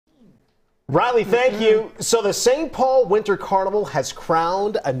Riley, thank you. So the St. Paul Winter Carnival has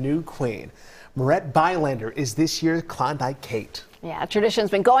crowned a new queen. Maret Bylander is this year's Klondike Kate. Yeah,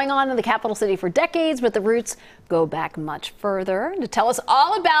 tradition's been going on in the capital city for decades, but the roots go back much further. To tell us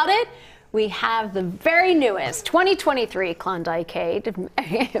all about it, we have the very newest 2023 Klondike Kate,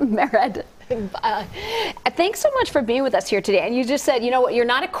 Maret. Thanks so much for being with us here today. And you just said, you know what, you're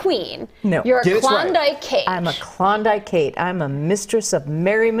not a queen. No. You're a Klondike Kate. I'm a Klondike Kate. I'm a mistress of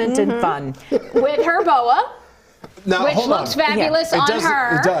merriment and fun. With her boa, Now, which looks fabulous on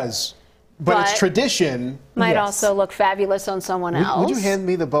her. It does. But it's tradition. Might also look fabulous on someone else. Would you hand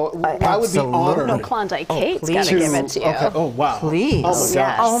me the boa? I would be honored. No, Klondike Kate's got to give it to you. Okay. Oh, wow. Please. Oh, my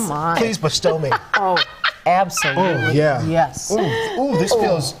gosh. Oh, my. Please bestow me. Oh, absolutely. Oh, yeah. Yes. Oh, this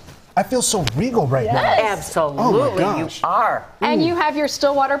feels, I feel so regal right now. Absolutely. Oh, my gosh. You are. And you have your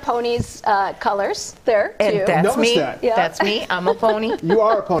Stillwater ponies colors there, too. And that's me. That. Yeah. That's me. I'm a pony. You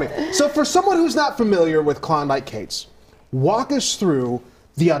are a pony. So for someone who's not familiar with Klondike Kates, walk us through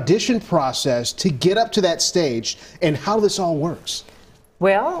the audition process to get up to that stage and how this all works.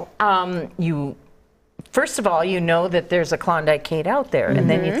 Well, first of all, you know that there's a Klondike Kate out there, and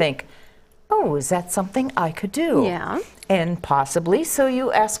then you think, oh, is that something I could do? Yeah. And possibly, so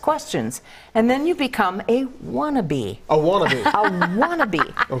you ask questions. And then you become a wannabe. A wannabe. A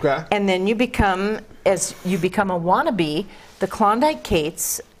wannabe. Okay. And then as you become a wannabe, the Klondike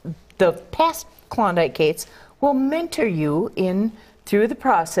Kates, the past Klondike Kates, will mentor you through the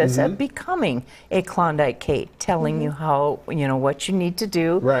process of becoming a Klondike Kate, telling you how, what you need to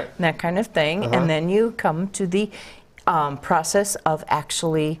do, right, and that kind of thing. And then you come to the process of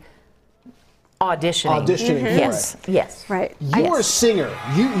actually auditioning. Auditioning for Yes, it. yes. Right. You are a singer.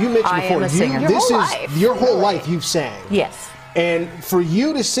 You mentioned before. I am a singer. Your whole life you've sang. Yes. And for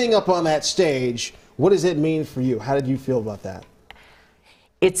you to sing up on that stage, what does it mean for you? How did you feel about that?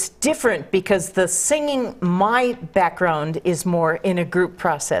 It's different because the singing, my background is more in a group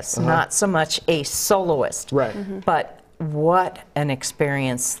process, not so much a soloist. Right. But what an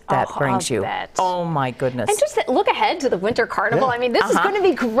experience that brings you. Bet. Oh my goodness. And just look ahead to the Winter Carnival. Yeah. I mean, this is going to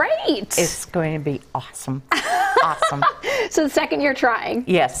be great. It's going to be awesome. Awesome. So the second year trying.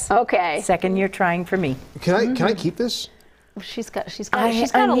 Yes. Okay. Second year trying for me. Can I keep this? She's got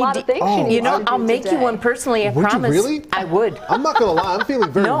a lot of things she needs to do I'll make you one personally, I promise. Would you really? I would. I'm not going to lie. I'm feeling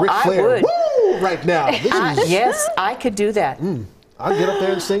very No, Ric I Flair. would. Woo! Right now. This is, Yes, I could do that. I'll get up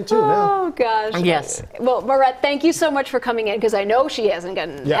there and sing too now. Oh, gosh. Yes. Well, Maret, thank you so much for coming in, because I know she hasn't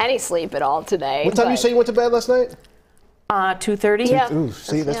gotten any sleep at all today. What time you say you went to bed last night? 2:30. Yeah. Ooh,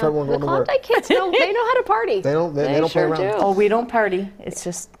 see, that's right when we're the going to work. Klondike kids, they know how to party. They don't play sure around. do. Oh, we don't party. It's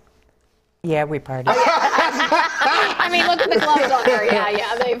just, yeah, we party. I mean, look at the clothes on her.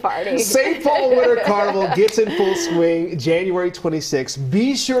 Yeah, they party. St. Paul Winter Carnival gets in full swing January 26th.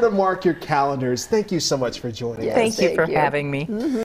 Be sure to mark your calendars. Thank you so much for joining us. Thank you for having me.